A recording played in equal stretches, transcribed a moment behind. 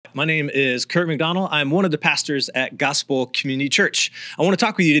My name is Kurt McDonald. I'm one of the pastors at Gospel Community Church. I want to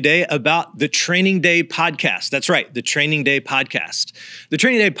talk with you today about the Training Day Podcast. That's right, the Training Day Podcast. The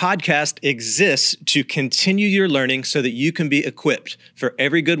Training Day Podcast exists to continue your learning so that you can be equipped for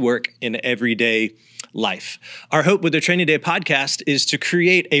every good work in everyday life. Our hope with the Training Day Podcast is to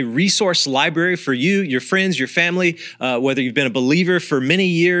create a resource library for you, your friends, your family, whether you've been a believer for many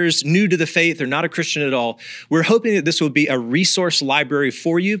years, new to the faith, or not a Christian at all. We're hoping that this will be a resource library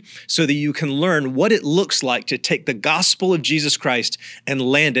for you so that you can learn what it looks like to take the gospel of Jesus Christ and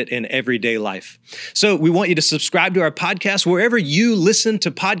land it in everyday life. So we want you to subscribe to our podcast wherever you listen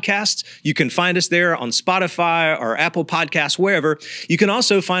to podcasts. You can find us there on Spotify or Apple Podcasts, wherever. You can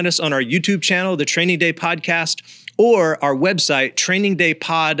also find us on our YouTube channel, the Training Day Podcast, or our website,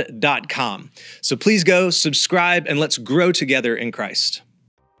 trainingdaypod.com. So please go, subscribe, and let's grow together in Christ.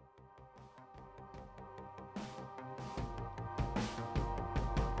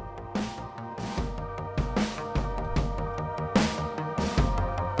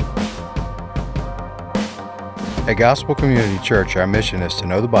 At Gospel Community Church, our mission is to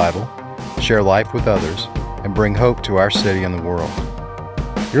know the Bible, share life with others, and bring hope to our city and the world.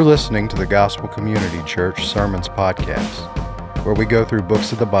 You're listening to the Gospel Community Church Sermons Podcast, where we go through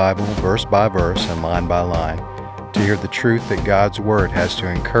books of the Bible, verse by verse and line by line, to hear the truth that God's Word has to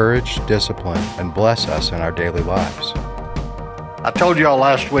encourage, discipline, and bless us in our daily lives. I told y'all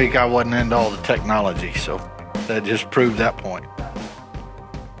last week I wasn't into all the technology, so that just proved that point.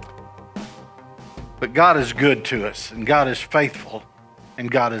 But God is good to us, and God is faithful,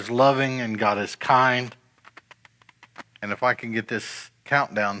 and God is loving, and God is kind. And if I can get this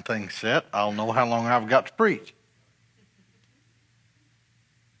countdown thing set, I'll know how long I've got to preach.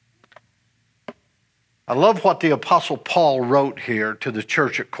 I love what the Apostle Paul wrote here to the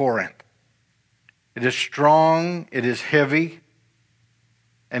church at Corinth. It is strong, it is heavy,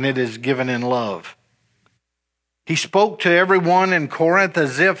 and it is given in love. He spoke to everyone in Corinth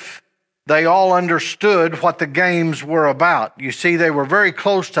as if they all understood what the games were about. You see, they were very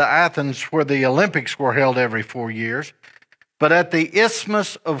close to Athens, where the Olympics were held every 4 years. But at the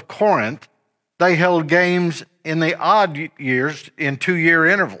Isthmus of Corinth, they held games in the odd years in 2-year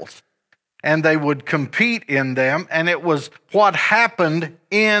intervals. And they would compete in them, and it was what happened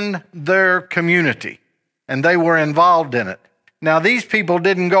in their community. And they were involved in it. Now, these people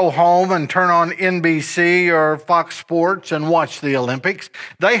didn't go home and turn on NBC or Fox Sports and watch the Olympics.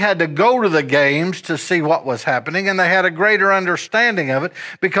 They had to go to the games to see what was happening, and they had a greater understanding of it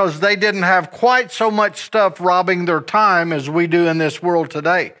because they didn't have quite so much stuff robbing their time as we do in this world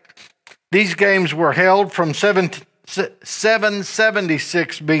today. These games were held from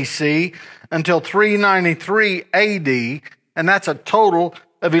 776 BC until 393 AD, and that's a total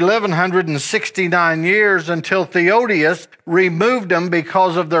of 1,169 years until Theodius removed them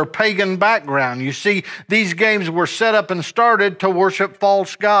because of their pagan background. You see, these games were set up and started to worship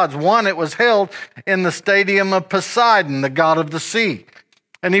false gods. One, it was held in the stadium of Poseidon, the god of the sea.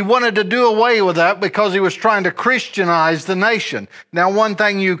 And he wanted to do away with that because he was trying to Christianize the nation. Now, one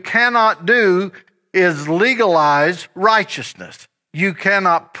thing you cannot do is legalize righteousness. You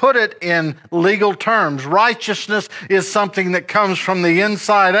cannot put it in legal terms. Righteousness is something that comes from the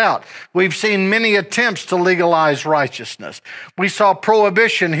inside out. We've seen many attempts to legalize righteousness. We saw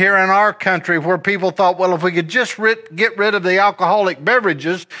prohibition here in our country where people thought, well, if we could just get rid of the alcoholic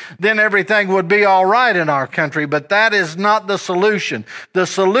beverages, then everything would be all right in our country. But that is not the solution. The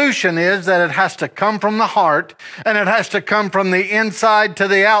solution is that it has to come from the heart, and it has to come from the inside to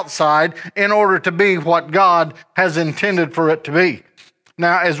the outside in order to be what God has intended for it to be.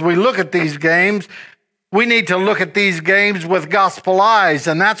 Now, as we look at these games, we need to look at these games with gospel eyes,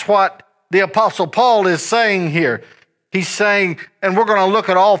 and that's what the Apostle Paul is saying here. He's saying, and we're going to look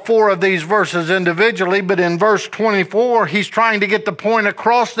at all 4 of these verses individually, but in verse 24, he's trying to get the point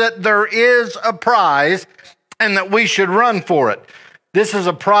across that there is a prize and that we should run for it. This is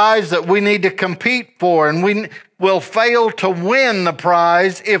a prize that we need to compete for, and we will fail to win the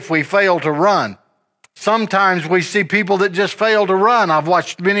prize if we fail to run. Sometimes we see people that just fail to run. I've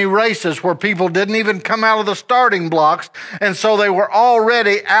watched many races where people didn't even come out of the starting blocks, and so they were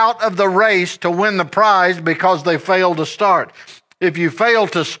already out of the race to win the prize because they failed to start. If you fail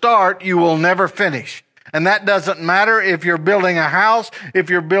to start, you will never finish. And that doesn't matter if you're building a house,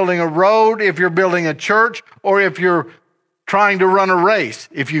 if you're building a road, if you're building a church, or if you're trying to run a race.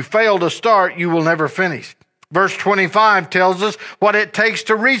 If you fail to start, you will never finish. Verse 25 tells us what it takes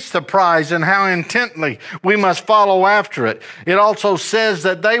to reach the prize and how intently we must follow after it. It also says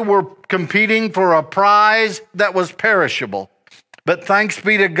that they were competing for a prize that was perishable. But thanks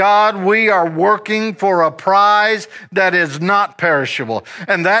be to God, we are working for a prize that is not perishable.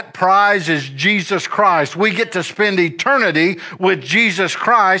 And that prize is Jesus Christ. We get to spend eternity with Jesus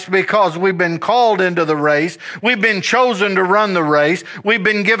Christ because we've been called into the race. We've been chosen to run the race. We've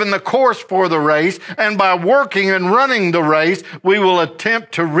been given the course for the race. And by working and running the race, we will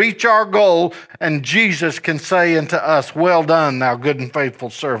attempt to reach our goal. And Jesus can say unto us, well done, thou good and faithful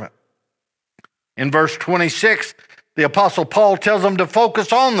servant. In verse 26, the Apostle Paul tells them to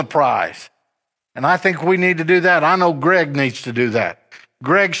focus on the prize. And I think we need to do that. I know Greg needs to do that.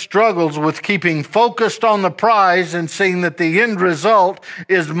 Greg struggles with keeping focused on the prize and seeing that the end result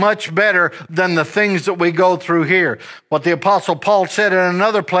is much better than the things that we go through here. What the Apostle Paul said in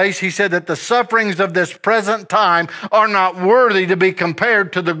another place, he said that the sufferings of this present time are not worthy to be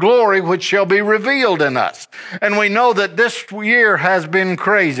compared to the glory which shall be revealed in us. And we know that this year has been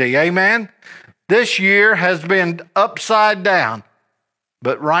crazy. Amen? This year has been upside down.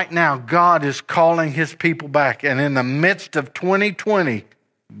 But right now, God is calling his people back. And in the midst of 2020,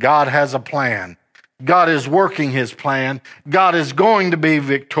 God has a plan. God is working his plan. God is going to be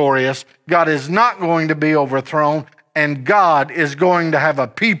victorious. God is not going to be overthrown. And God is going to have a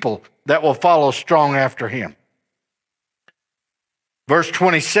people that will follow strong after him. Verse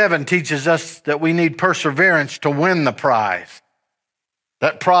 27 teaches us that we need perseverance to win the prize.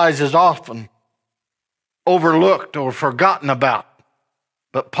 That prize is often overlooked or forgotten about.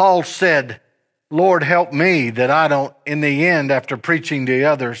 But Paul said, Lord, help me that I don't, in the end, after preaching to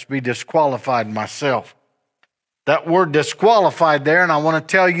others, be disqualified myself. That word disqualified there, and I want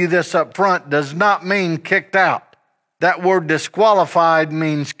to tell you this up front, does not mean kicked out. That word disqualified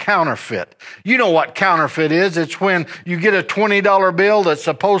means counterfeit. You know what counterfeit is. It's when you get a $20 bill that's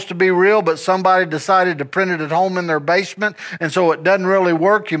supposed to be real, but somebody decided to print it at home in their basement, and so it doesn't really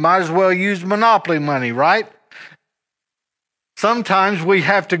work. You might as well use Monopoly money, right? Sometimes we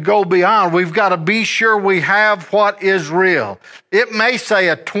have to go beyond. We've got to be sure we have what is real. It may say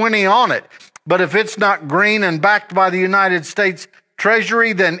a 20 on it, but if it's not green and backed by the United States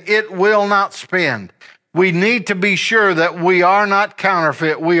Treasury, then it will not spend. We need to be sure that we are not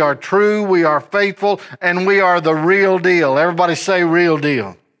counterfeit. We are true, we are faithful, and we are the real deal. Everybody say real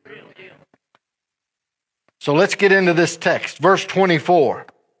deal. Real deal. So let's get into this text. Verse 24.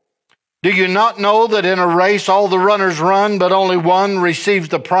 Do you not know that in a race all the runners run, but only one receives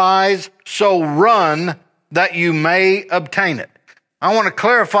the prize? So run that you may obtain it. I want to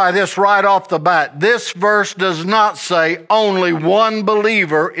clarify this right off the bat. This verse does not say only one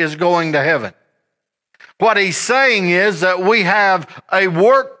believer is going to heaven. What he's saying is that we have a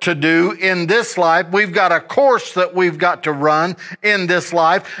work to do in this life. We've got a course that we've got to run in this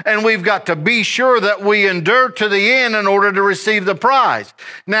life, and we've got to be sure that we endure to the end in order to receive the prize.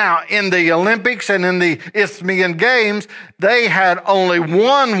 Now, in the Olympics and in the Isthmian Games, they had only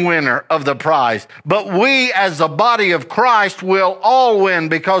one winner of the prize. But we, as the body of Christ, will all win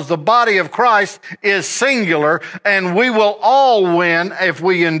because the body of Christ is singular, and we will all win if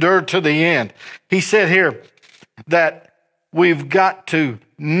we endure to the end. He said here that we've got to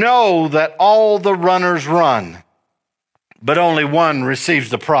know that all the runners run, but only one receives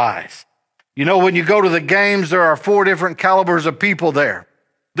the prize. You know, when you go to the games, there are 4 different calibers of people there.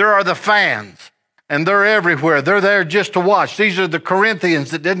 There are the fans, and they're everywhere. They're there just to watch. These are the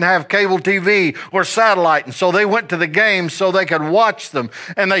Corinthians that didn't have cable TV or satellite, and so they went to the games so they could watch them,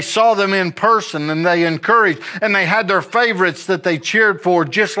 and they saw them in person, and they encouraged, and they had their favorites that they cheered for,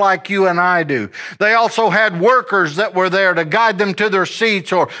 just like you and I do. They also had workers that were there to guide them to their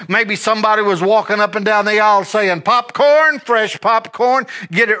seats, or maybe somebody was walking up and down the aisle saying, popcorn, fresh popcorn,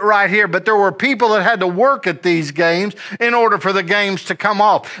 get it right here. But there were people that had to work at these games in order for the games to come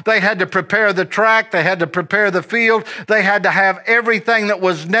off. They had to prepare the track. They had to prepare the field. They had to have everything that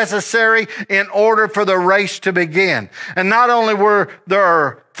was necessary in order for the race to begin. And not only were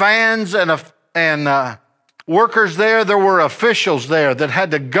there fans and workers there were officials there that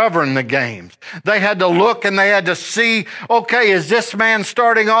had to govern the games. They had to look and they had to see, okay, is this man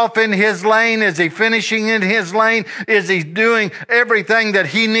starting off in his lane? Is he finishing in his lane? Is he doing everything that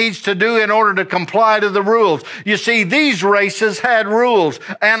he needs to do in order to comply to the rules? You see, these races had rules,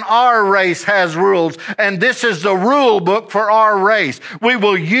 and our race has rules, and this is the rule book for our race. We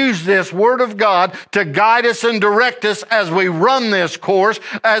will use this Word of God to guide us and direct us as we run this course,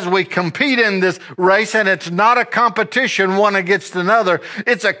 as we compete in this race, and it's not a competition one against another.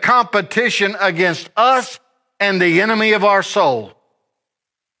 It's a competition against us and the enemy of our soul.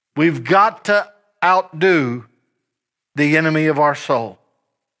 We've got to outdo the enemy of our soul.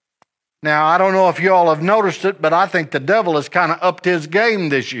 Now, I don't know if you all have noticed it, but I think the devil has kind of upped his game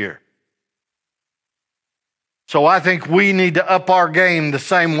this year. So I think we need to up our game the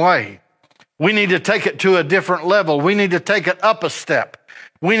same way. We need to take it to a different level. We need to take it up a step.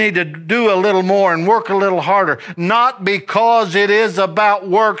 We need to do a little more and work a little harder, not because it is about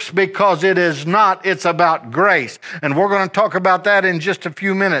works, because it is not. It's about grace. And we're going to talk about that in just a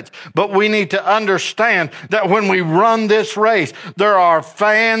few minutes. But we need to understand that when we run this race, there are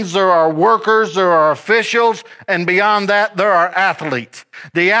fans, there are workers, there are officials, and beyond that, there are athletes.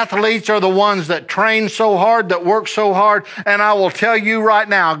 The athletes are the ones that train so hard, that work so hard. And I will tell you right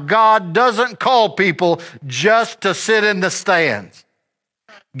now, God doesn't call people just to sit in the stands.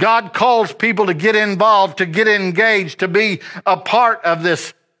 God calls people to get involved, to get engaged, to be a part of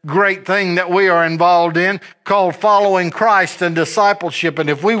this great thing that we are involved in called following Christ and discipleship. And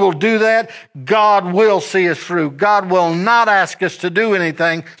if we will do that, God will see us through. God will not ask us to do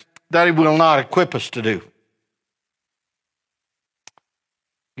anything that He will not equip us to do.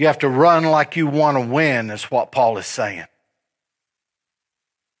 You have to run like you want to win, is what Paul is saying.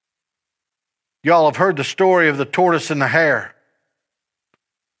 Y'all have heard the story of the tortoise and the hare.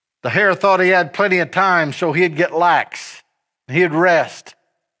 The hare thought he had plenty of time, so he'd get lax. He'd rest.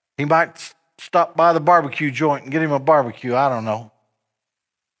 He might stop by the barbecue joint and get him a barbecue. I don't know.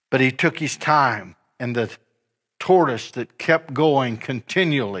 But he took his time, and the tortoise that kept going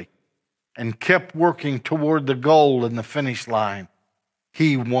continually and kept working toward the goal and the finish line,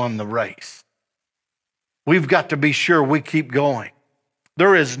 he won the race. We've got to be sure we keep going.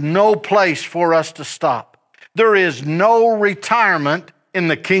 There is no place for us to stop. There is no retirement in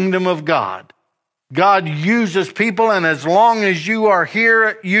the kingdom of God. God uses people, and as long as you are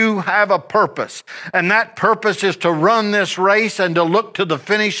here, you have a purpose. And that purpose is to run this race and to look to the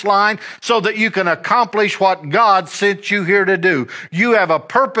finish line so that you can accomplish what God sent you here to do. You have a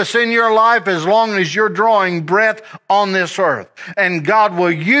purpose in your life as long as you're drawing breath on this earth. And God will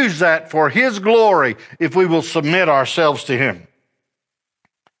use that for His glory if we will submit ourselves to Him.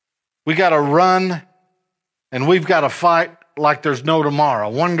 We got to run, and we've got to fight like there's no tomorrow.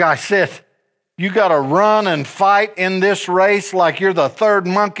 One guy said, you got to run and fight in this race like you're the third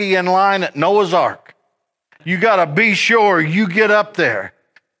monkey in line at Noah's Ark. You got to be sure you get up there.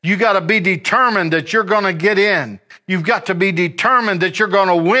 You got to be determined that you're going to get in. You've got to be determined that you're going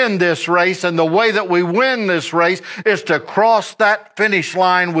to win this race. And the way that we win this race is to cross that finish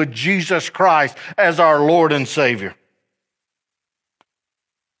line with Jesus Christ as our Lord and Savior.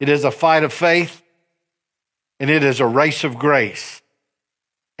 It is a fight of faith. And it is a race of grace.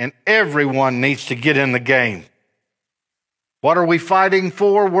 And everyone needs to get in the game. What are we fighting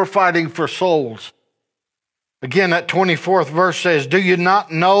for? We're fighting for souls. Again, that 24th verse says, do you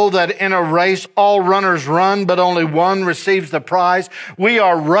not know that in a race all runners run, but only one receives the prize? We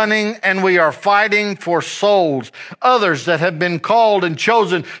are running and we are fighting for souls. Others that have been called and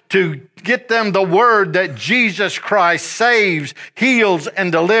chosen to get them the word that Jesus Christ saves, heals,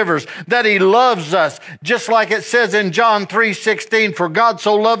 and delivers, that He loves us. Just like it says in John 3:16, for God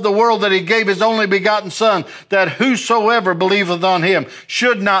so loved the world that He gave His only begotten Son, that whosoever believeth on Him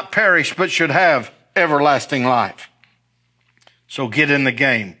should not perish, but should have everlasting life. So get in the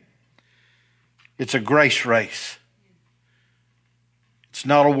game. It's a grace race. It's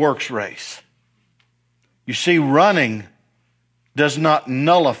not a works race. You see, running does not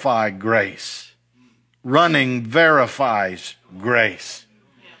nullify grace. Running verifies grace.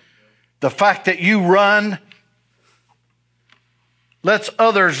 The fact that you run lets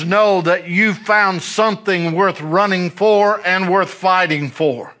others know that you found something worth running for and worth fighting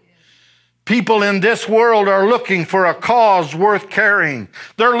for. People in this world are looking for a cause worth carrying.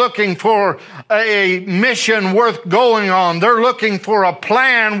 They're looking for a mission worth going on. They're looking for a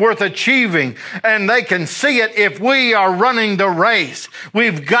plan worth achieving. And they can see it if we are running the race.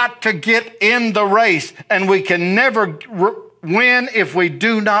 We've got to get in the race, and we can never win if we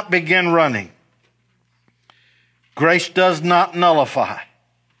do not begin running. Grace does not nullify.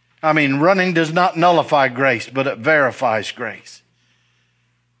 Running does not nullify grace, but it verifies grace.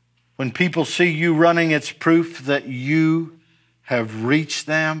 When people see you running, it's proof that you have reached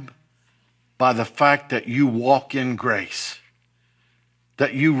them by the fact that you walk in grace,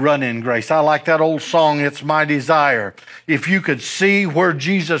 that you run in grace. I like that old song, It's My Desire. If you could see where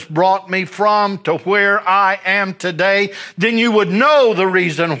Jesus brought me from to where I am today, then you would know the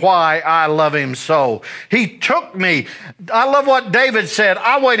reason why I love Him so. He took me. I love what David said.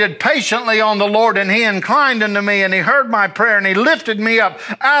 I waited patiently on the Lord, and He inclined unto me, and He heard my prayer, and He lifted me up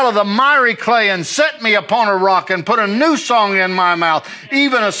out of the miry clay and set me upon a rock and put a new song in my mouth,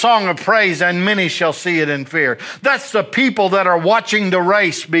 even a song of praise, and many shall see it and fear. That's the people that are watching the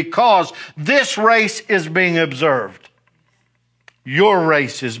race, because this race is being observed. Your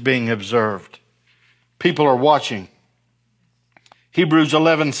race is being observed people are watching. Hebrews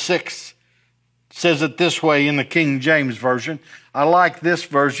 11:6 says it this way in the King James Version. I like this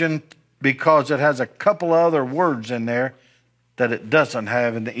version because it has a couple of other words in there that it doesn't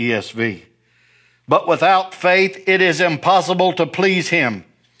have in the ESV. But without faith it is impossible to please him.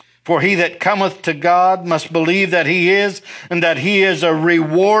 For he that cometh to God must believe that he is, and that he is a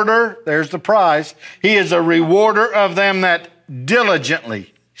rewarder. There's the prize. He is a rewarder of them that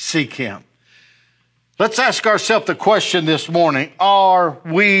diligently seek him. Let's ask ourselves the question this morning. Are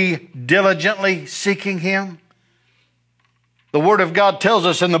we diligently seeking him? The Word of God tells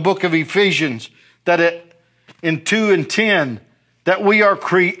us in the book of Ephesians that in 2:10 that we are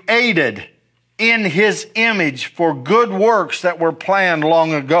created in his image for good works that were planned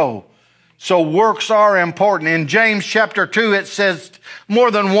long ago. So works are important. In James chapter 2, it says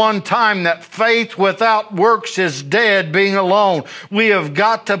more than one time that faith without works is dead, being alone. We have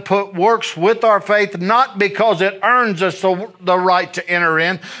got to put works with our faith, not because it earns us the right to enter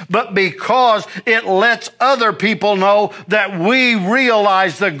in, but because it lets other people know that we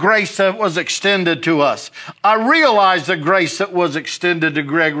realize the grace that was extended to us. I realize the grace that was extended to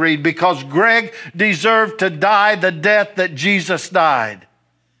Greg Reed because Greg deserved to die the death that Jesus died.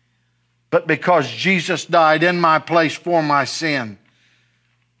 But because Jesus died in my place for my sin,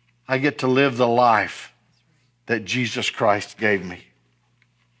 I get to live the life that Jesus Christ gave me.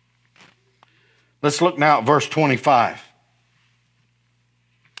 Let's look now at verse 25.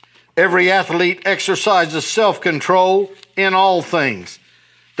 Every athlete exercises self-control in all things.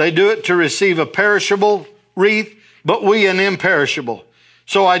 They do it to receive a perishable wreath, but we an imperishable.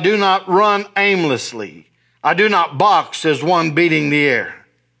 So I do not run aimlessly. I do not box as one beating the air.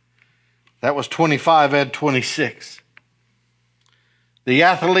 That was 25 and 26. The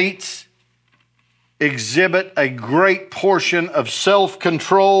athletes exhibit a great portion of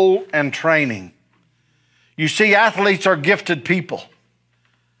self-control and training. You see, athletes are gifted people.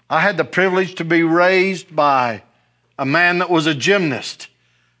 I had the privilege to be raised by a man that was a gymnast.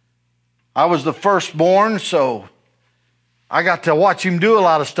 I was the firstborn, so I got to watch him do a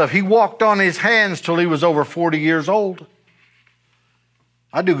lot of stuff. He walked on his hands till he was over 40 years old.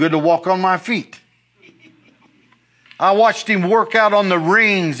 I do good to walk on my feet. I watched him work out on the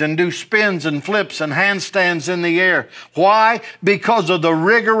rings and do spins and flips and handstands in the air. Why? Because of the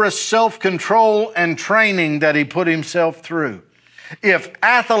rigorous self-control and training that he put himself through. If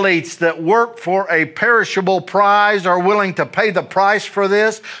athletes that work for a perishable prize are willing to pay the price for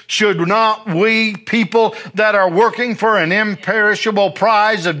this, should not we, people that are working for an imperishable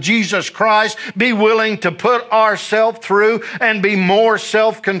prize of Jesus Christ, be willing to put ourselves through and be more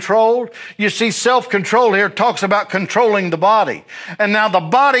self-controlled? You see, self-control here talks about controlling the body. And now the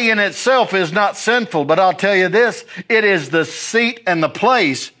body in itself is not sinful, but I'll tell you this, it is the seat and the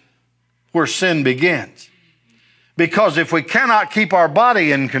place where sin begins. Because if we cannot keep our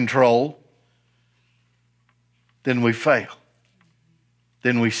body in control, then we fail.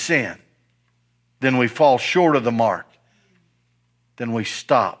 Then we sin. Then we fall short of the mark. Then we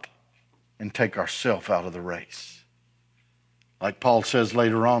stop and take ourselves out of the race. Like Paul says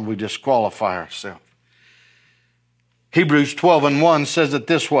later on, we disqualify ourselves. Hebrews 12:1 says it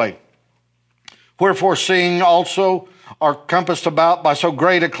this way. Wherefore, seeing also are compassed about by so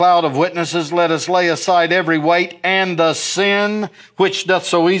great a cloud of witnesses, let us lay aside every weight and the sin which doth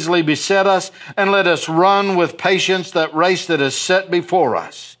so easily beset us, and let us run with patience that race that is set before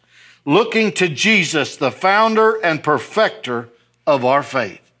us, looking to Jesus, the founder and perfecter of our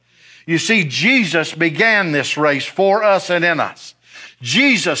faith. You see, Jesus began this race for us and in us.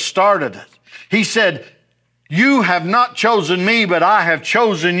 Jesus started it. He said, you have not chosen me, but I have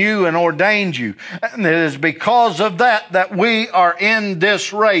chosen you and ordained you. And it is because of that we are in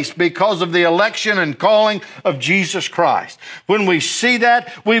this race, because of the election and calling of Jesus Christ. When we see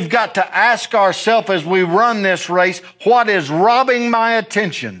that, we've got to ask ourselves as we run this race, what is robbing my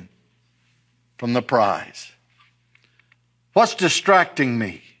attention from the prize? What's distracting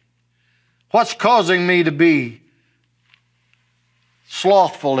me? What's causing me to be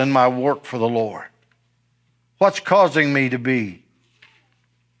slothful in my work for the Lord? What's causing me to be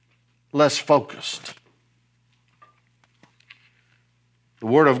less focused? The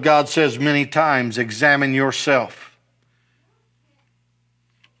Word of God says many times, examine yourself.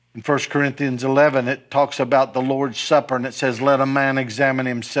 In 1 Corinthians 11, it talks about the Lord's Supper, and it says, let a man examine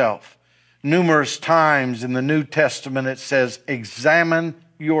himself. Numerous times in the New Testament, it says, examine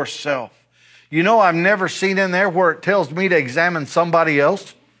yourself. You know, I've never seen in there where it tells me to examine somebody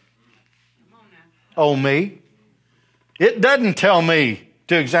else. Oh, me. It doesn't tell me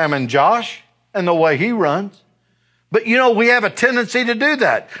to examine Josh and the way he runs. But you know, we have a tendency to do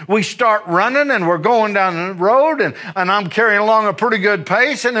that. We start running and we're going down the road and I'm carrying along a pretty good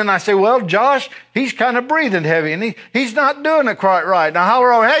pace. And then I say, well, Josh, he's kind of breathing heavy and he's not doing it quite right.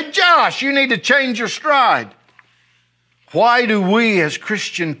 Now, hey, Josh, you need to change your stride. Why do we as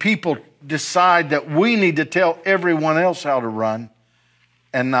Christian people decide that we need to tell everyone else how to run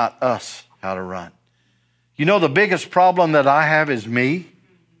and not us how to run? You know, the biggest problem that I have is me.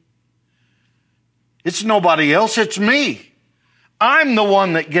 It's nobody else, it's me. I'm the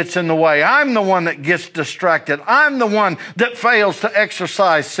one that gets in the way. I'm the one that gets distracted. I'm the one that fails to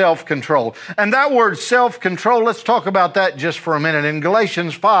exercise self-control. And that word self-control, let's talk about that just for a minute. In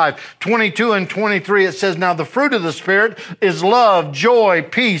Galatians 5:22 and 23, it says, now the fruit of the Spirit is love, joy,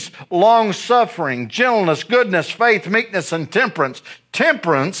 peace, long-suffering, gentleness, goodness, faith, meekness, and temperance.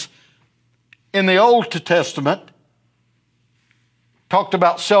 Temperance in the Old Testament talked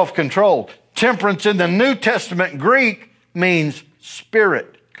about self-control. Temperance in the New Testament Greek means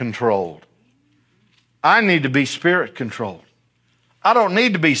spirit-controlled. I need to be spirit-controlled. I don't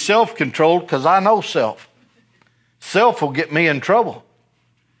need to be self-controlled because I know self. Self will get me in trouble.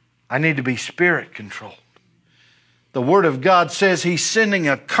 I need to be spirit-controlled. The Word of God says He's sending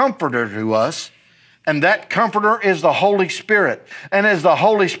a comforter to us, and that comforter is the Holy Spirit. And as the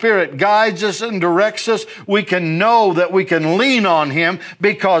Holy Spirit guides us and directs us, we can know that we can lean on Him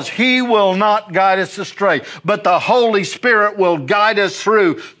because He will not guide us astray. But the Holy Spirit will guide us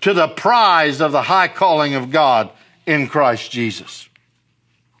through to the prize of the high calling of God in Christ Jesus.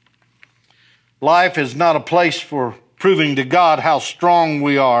 Life is not a place for proving to God how strong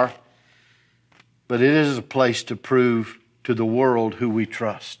we are, but it is a place to prove to the world who we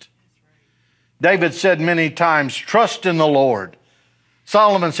trust. David said many times, trust in the Lord.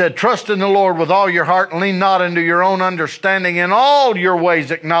 Solomon said, trust in the Lord with all your heart and lean not into your own understanding. In all your ways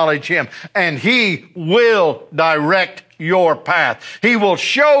acknowledge Him, and He will direct your path. He will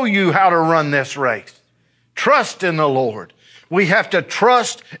show you how to run this race. Trust in the Lord. We have to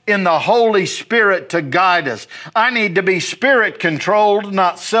trust in the Holy Spirit to guide us. I need to be spirit-controlled,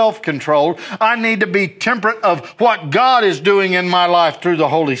 not self-controlled. I need to be temperate of what God is doing in my life through the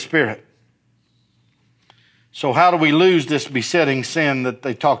Holy Spirit. So how do we lose this besetting sin that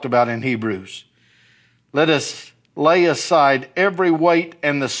they talked about in Hebrews? Let us lay aside every weight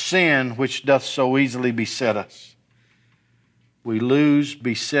and the sin which doth so easily beset us. We lose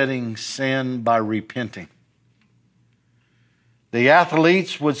besetting sin by repenting. The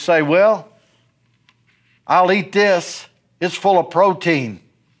athletes would say, well, I'll eat this. It's full of protein.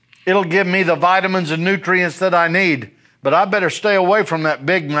 It'll give me the vitamins and nutrients that I need. But I better stay away from that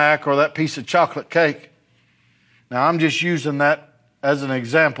Big Mac or that piece of chocolate cake. Now, I'm just using that as an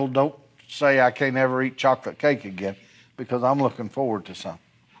example. Don't say I can't ever eat chocolate cake again, because I'm looking forward to some.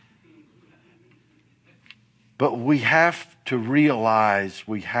 But we have to realize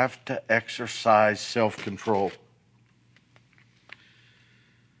we have to exercise self-control.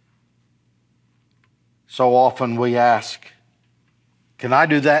 So often we ask, can I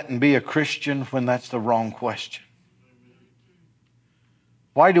do that and be a Christian, when that's the wrong question?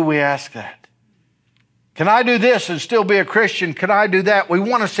 Why do we ask that? Can I do this and still be a Christian? Can I do that? We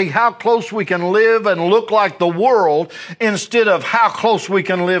want to see how close we can live and look like the world instead of how close we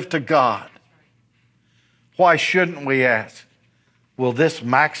can live to God. Why shouldn't we ask, will this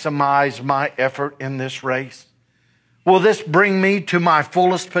maximize my effort in this race? Will this bring me to my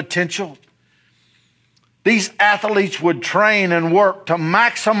fullest potential? These athletes would train and work to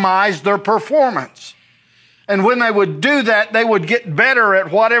maximize their performance. And when they would do that, they would get better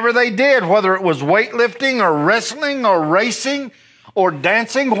at whatever they did, whether it was weightlifting or wrestling or racing or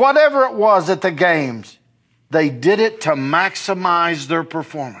dancing, whatever it was at the games. They did it to maximize their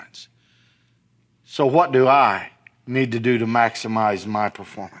performance. So what do I need to do to maximize my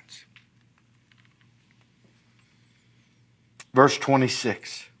performance? Verse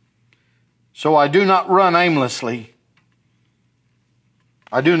 26. So I do not run aimlessly.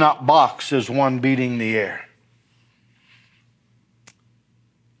 I do not box as one beating the air.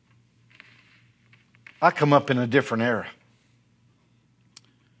 I come up in a different era.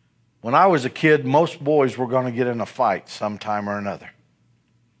 When I was a kid, most boys were going to get in a fight sometime or another.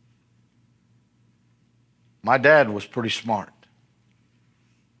 My dad was pretty smart.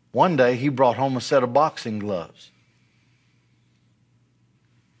 One day, he brought home a set of boxing gloves.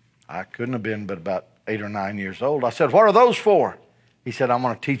 I couldn't have been but about 8 or 9 years old. I said, what are those for? He said, I'm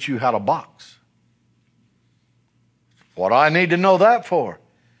going to teach you how to box. What do I need to know that for?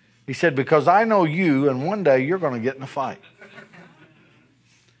 He said, because I know you, and one day you're going to get in a fight.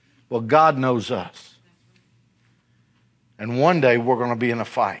 Well, God knows us. And one day we're going to be in a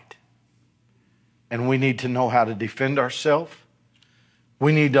fight. And we need to know how to defend ourselves.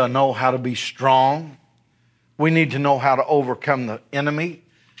 We need to know how to be strong. We need to know how to overcome the enemy.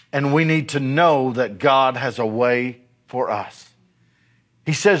 And we need to know that God has a way for us.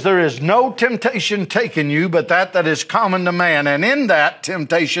 He says, there is no temptation taken you but that is common to man. And in that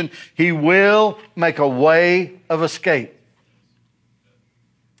temptation, He will make a way of escape.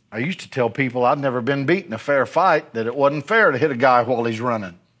 I used to tell people I'd never been beaten a fair fight, that it wasn't fair to hit a guy while he's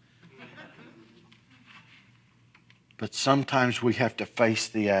running. But sometimes we have to face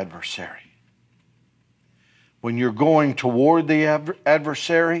the adversary. When you're going toward the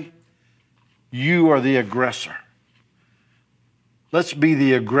adversary, you are the aggressor. Let's be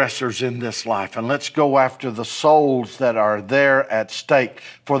the aggressors in this life, and let's go after the souls that are there at stake.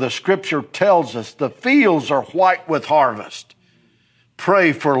 For the Scripture tells us the fields are white with harvest.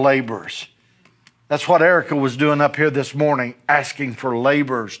 Pray for laborers. That's what Erica was doing up here this morning, asking for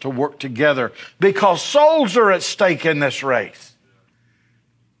laborers to work together because souls are at stake in this race.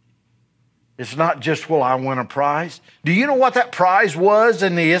 It's not just, will I win a prize? Do you know what that prize was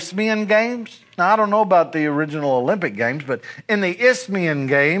in the Isthmian Games? Now, I don't know about the original Olympic Games, but in the Isthmian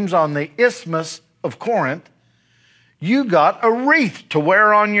Games on the Isthmus of Corinth, you got a wreath to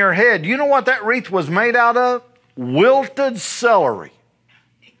wear on your head. You know what that wreath was made out of? Wilted celery.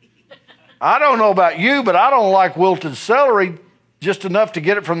 I don't know about you, but I don't like wilted celery just enough to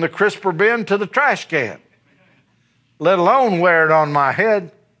get it from the crisper bin to the trash can, let alone wear it on my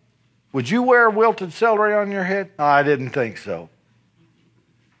head. Would you wear wilted celery on your head? No, I didn't think so.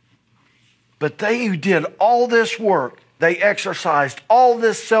 But they did all this work. They exercised all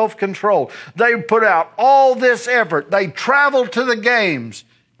this self-control. They put out all this effort. They traveled to the games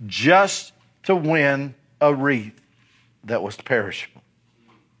just to win a wreath that was perishable.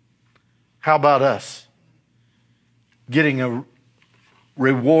 How about us getting a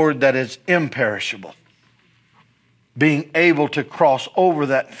reward that is imperishable? Being able to cross over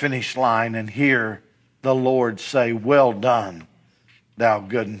that finish line and hear the Lord say, well done, thou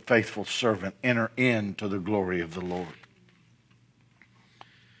good and faithful servant. Enter into the glory of the Lord.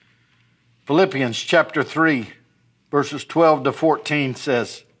 Philippians chapter 3, verses 12 to 14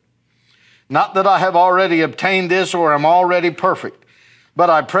 says, not that I have already obtained this or am already perfect, but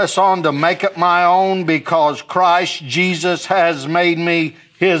I press on to make it my own because Christ Jesus has made me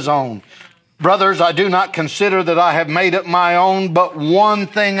His own. Brothers, I do not consider that I have made it my own, but one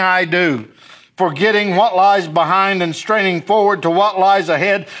thing I do. Forgetting what lies behind and straining forward to what lies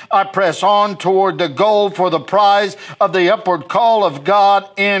ahead, I press on toward the goal for the prize of the upward call of God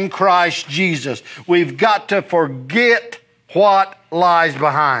in Christ Jesus. We've got to forget what lies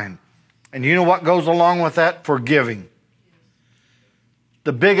behind. And you know what goes along with that? Forgiving.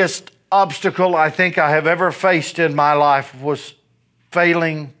 The biggest obstacle I think I have ever faced in my life was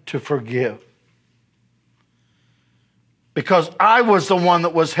failing to forgive. Because I was the one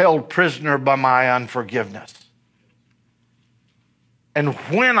that was held prisoner by my unforgiveness. And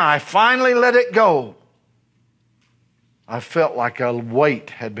when I finally let it go, I felt like a weight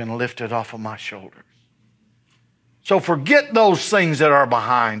had been lifted off of my shoulders. So forget those things that are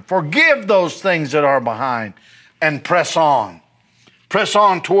behind. Forgive those things that are behind and press on. Press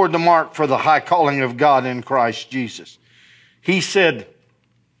on toward the mark for the high calling of God in Christ Jesus. He said,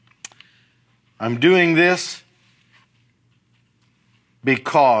 I'm doing this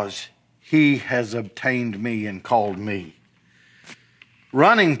because He has obtained me and called me.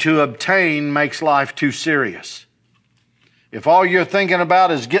 Running to obtain makes life too serious. If all you're thinking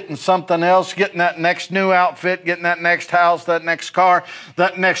about is getting something else, getting that next new outfit, getting that next house, that next car,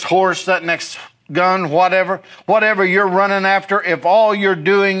 that next horse, that next gun, whatever you're running after, if all you're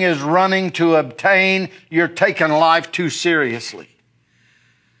doing is running to obtain, you're taking life too seriously.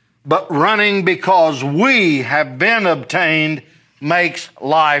 But running because we have been obtained makes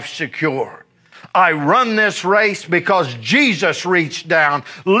life secure. I run this race because Jesus reached down,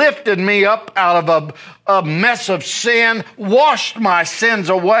 lifted me up out of a mess of sin, washed my sins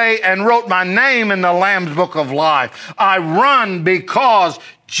away, and wrote my name in the Lamb's Book of Life. I run because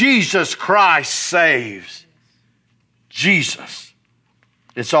Jesus Christ saves. Jesus.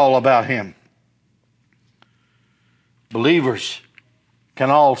 It's all about Him. Believers can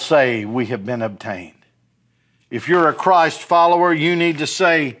all say we have been obtained. If you're a Christ follower, you need to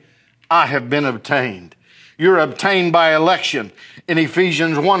say, I have been obtained. You're obtained by election. In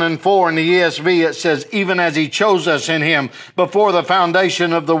Ephesians 1 and 4 in the ESV, it says, even as He chose us in Him before the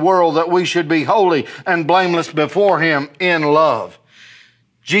foundation of the world, that we should be holy and blameless before Him in love.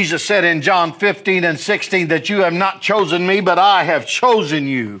 Jesus said in John 15 and 16 that you have not chosen me, but I have chosen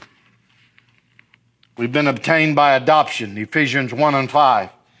you. We've been obtained by adoption, Ephesians 1 and 5.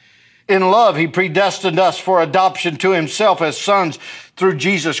 In love, he predestined us for adoption to himself as sons through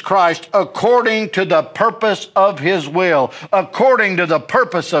Jesus Christ, according to the purpose of his will. According to the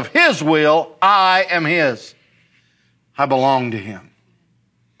purpose of his will, I am his. I belong to him.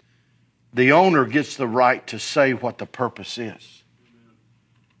 The owner gets the right to say what the purpose is.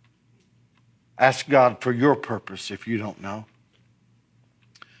 Ask God for your purpose if you don't know.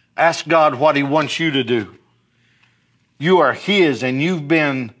 Ask God what he wants you to do. You are his, and you've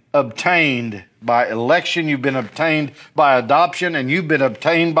been obtained by election, you've been obtained by adoption, and you've been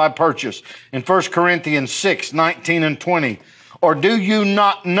obtained by purchase. In 1 Corinthians 6, 19 and 20, or do you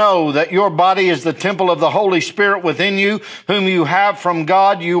not know that your body is the temple of the Holy Spirit within you, whom you have from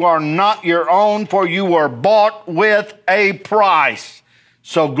God? You are not your own, for you were bought with a price.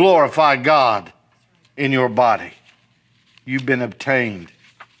 So glorify God in your body. You've been obtained.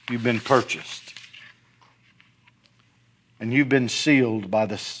 You've been purchased. And you've been sealed by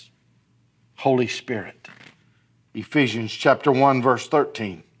the Holy Spirit. Ephesians chapter 1, verse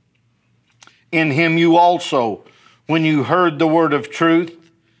 13. In him you also, when you heard the word of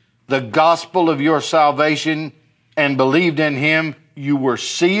truth, the gospel of your salvation, and believed in him, you were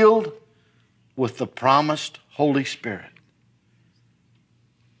sealed with the promised Holy Spirit.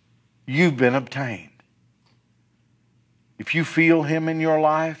 You've been obtained. If you feel him in your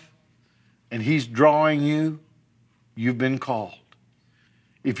life and he's drawing you, you've been called.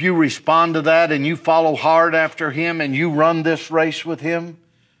 If you respond to that and you follow hard after him and you run this race with him,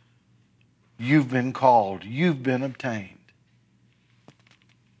 you've been called. You've been obtained.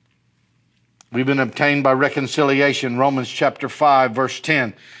 We've been obtained by reconciliation. Romans chapter 5, verse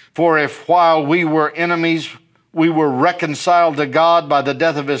 10. For if while we were enemies, we were reconciled to God by the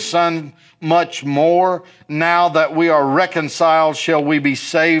death of his Son, much more, now that we are reconciled, shall we be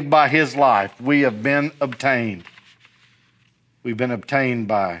saved by his life. We have been obtained. We've been obtained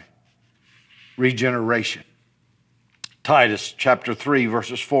by regeneration. Titus chapter 3,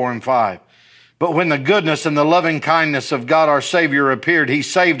 verses 4 and 5. But when the goodness and the loving kindness of God our Savior appeared, he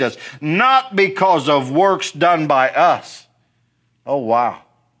saved us, not because of works done by us. Oh, wow.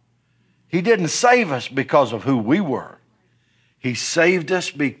 He didn't save us because of who we were. He saved us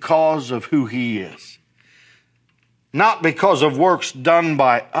because of who he is. Not because of works done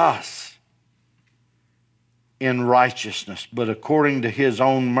by us in righteousness, but according to his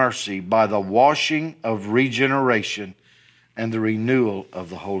own mercy, by the washing of regeneration and the renewal of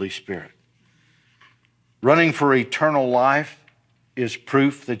the Holy Spirit. Running for eternal life is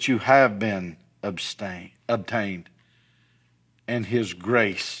proof that you have been obtained, and his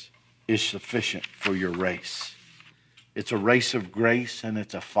grace is sufficient for your race. It's a race of grace and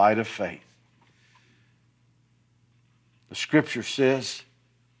it's a fight of faith. The scripture says,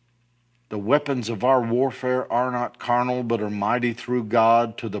 the weapons of our warfare are not carnal, but are mighty through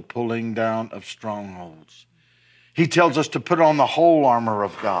God to the pulling down of strongholds. He tells us to put on the whole armor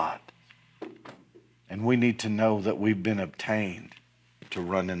of God. And we need to know that we've been obtained to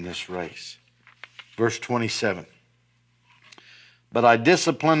run in this race. Verse 27. But I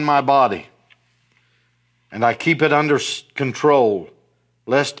discipline my body, and I keep it under control,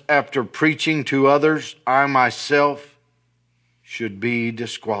 lest after preaching to others, I myself should be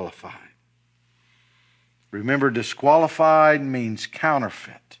disqualified. Remember, disqualified means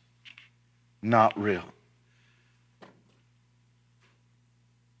counterfeit, not real.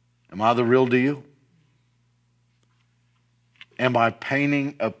 Am I the real deal? Am I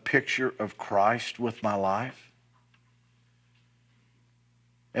painting a picture of Christ with my life?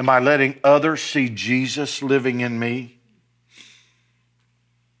 Am I letting others see Jesus living in me?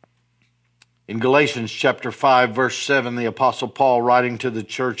 In Galatians chapter 5, verse 7, the Apostle Paul, writing to the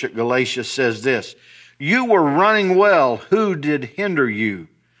church at Galatia, says this, you were running well. Who did hinder you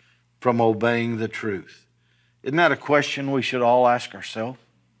from obeying the truth? Isn't that a question we should all ask ourselves?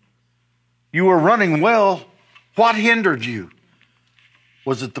 You were running well. What hindered you?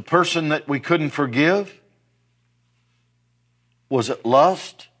 Was it the person that we couldn't forgive? Was it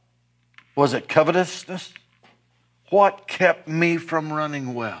lust? Was it covetousness? What kept me from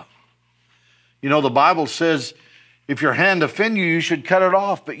running well? You know, the Bible says, if your hand offend you, you should cut it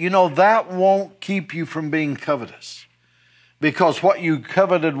off. But you know, that won't keep you from being covetous. Because what you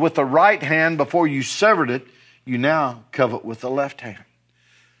coveted with the right hand before you severed it, you now covet with the left hand.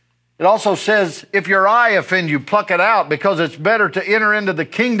 It also says, if your eye offend you, pluck it out, because it's better to enter into the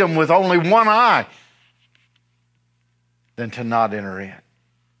kingdom with only one eye than to not enter in.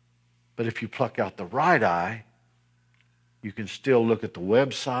 But if you pluck out the right eye, you can still look at the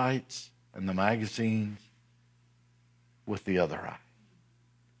websites and the magazines with the other eye.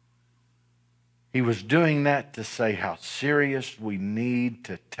 He was doing that to say how serious we need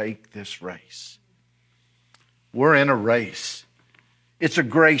to take this race. We're in a race. It's a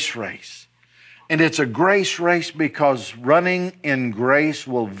grace race. And it's a grace race because running in grace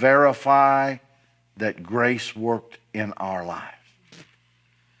will verify that grace worked in our lives.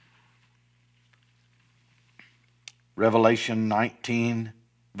 Revelation 19,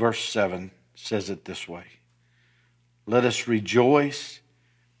 verse 7 says it this way. Let us rejoice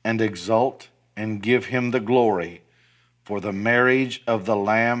and exult and give him the glory, for the marriage of the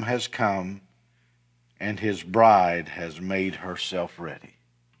Lamb has come, and his bride has made herself ready.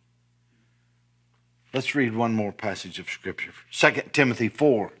 Let's read one more passage of Scripture. 2 Timothy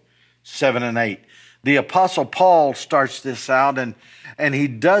 4, 7 and 8. The Apostle Paul starts this out, and he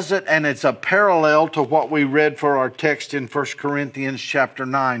does it, and it's a parallel to what we read for our text in 1 Corinthians chapter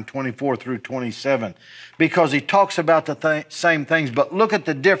 9, 24 through 27, because he talks about the same things, but look at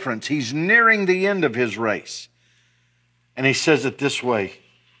the difference. He's nearing the end of his race, and he says it this way,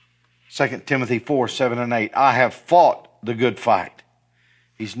 2 Timothy 4, 7 and 8, I have fought the good fight.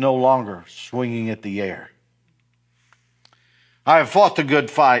 He's no longer swinging at the air. I have fought the good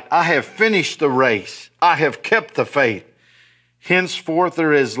fight. I have finished the race. I have kept the faith. Henceforth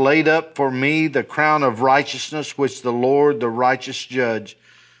there is laid up for me the crown of righteousness, which the Lord, the righteous judge,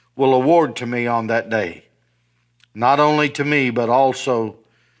 will award to me on that day. Not only to me, but also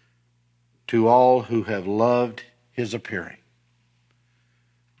to all who have loved his appearing.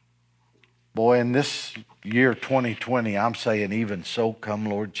 Boy, in this year 2020, I'm saying, even so, come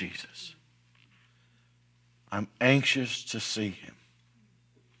Lord Jesus. I'm anxious to see him.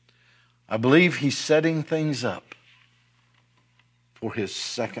 I believe he's setting things up for his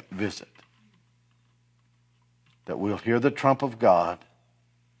second visit. That we'll hear the trump of God.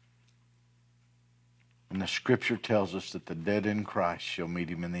 And the Scripture tells us that the dead in Christ shall meet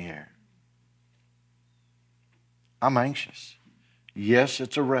him in the air. I'm anxious. Yes,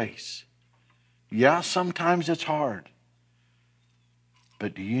 it's a race. Yeah, sometimes it's hard.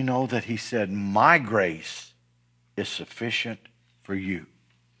 But do you know that he said, my grace is sufficient for you.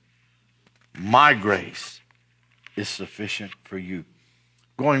 My grace is sufficient for you.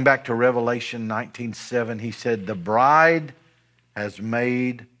 Going back to Revelation 19:7, he said, the bride has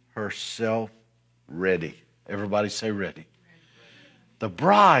made herself ready. Everybody say ready. The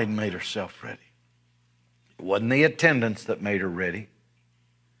bride made herself ready. It wasn't the attendants that made her ready.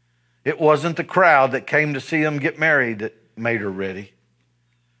 It wasn't the crowd that came to see them get married that made her ready.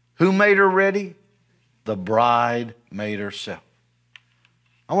 Who made her ready? The bride made herself.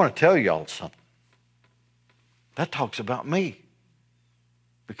 I want to tell y'all something. That talks about me.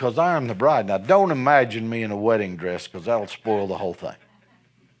 Because I am the bride. Now, don't imagine me in a wedding dress, because that'll spoil the whole thing.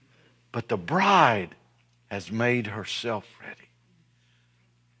 But the bride has made herself ready.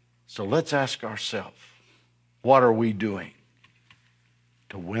 So let's ask ourselves, what are we doing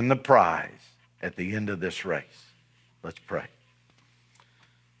to win the prize at the end of this race? Let's pray.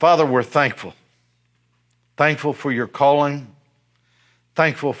 Father, we're thankful. Thankful for your calling.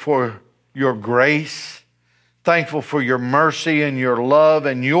 Thankful for your grace. Thankful for your mercy and your love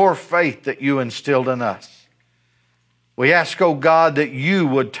and your faith that you instilled in us. We ask, oh God, that you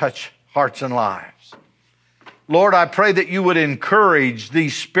would touch hearts and lives. Lord, I pray that you would encourage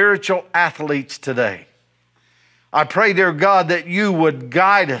these spiritual athletes today. I pray, dear God, that you would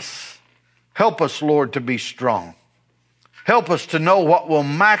guide us. Help us, Lord, to be strong. Help us to know what will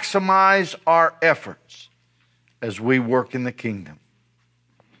maximize our efforts as we work in the kingdom.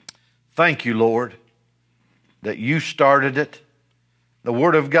 Thank you, Lord, that you started it. The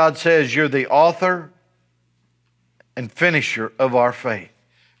Word of God says you're the author and finisher of our faith.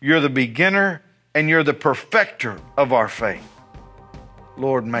 You're the beginner and you're the perfecter of our faith.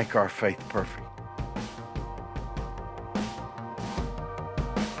 Lord, make our faith perfect.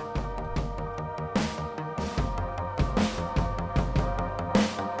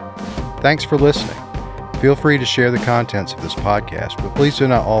 Thanks for listening. Feel free to share the contents of this podcast, but please do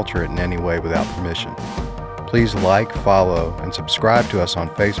not alter it in any way without permission. Please like, follow, and subscribe to us on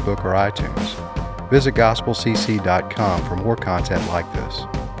Facebook or iTunes. Visit gospelcc.com for more content like this.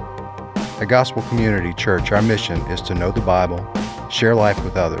 At Gospel Community Church, our mission is to know the Bible, share life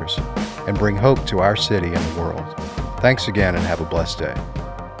with others, and bring hope to our city and the world. Thanks again and have a blessed day.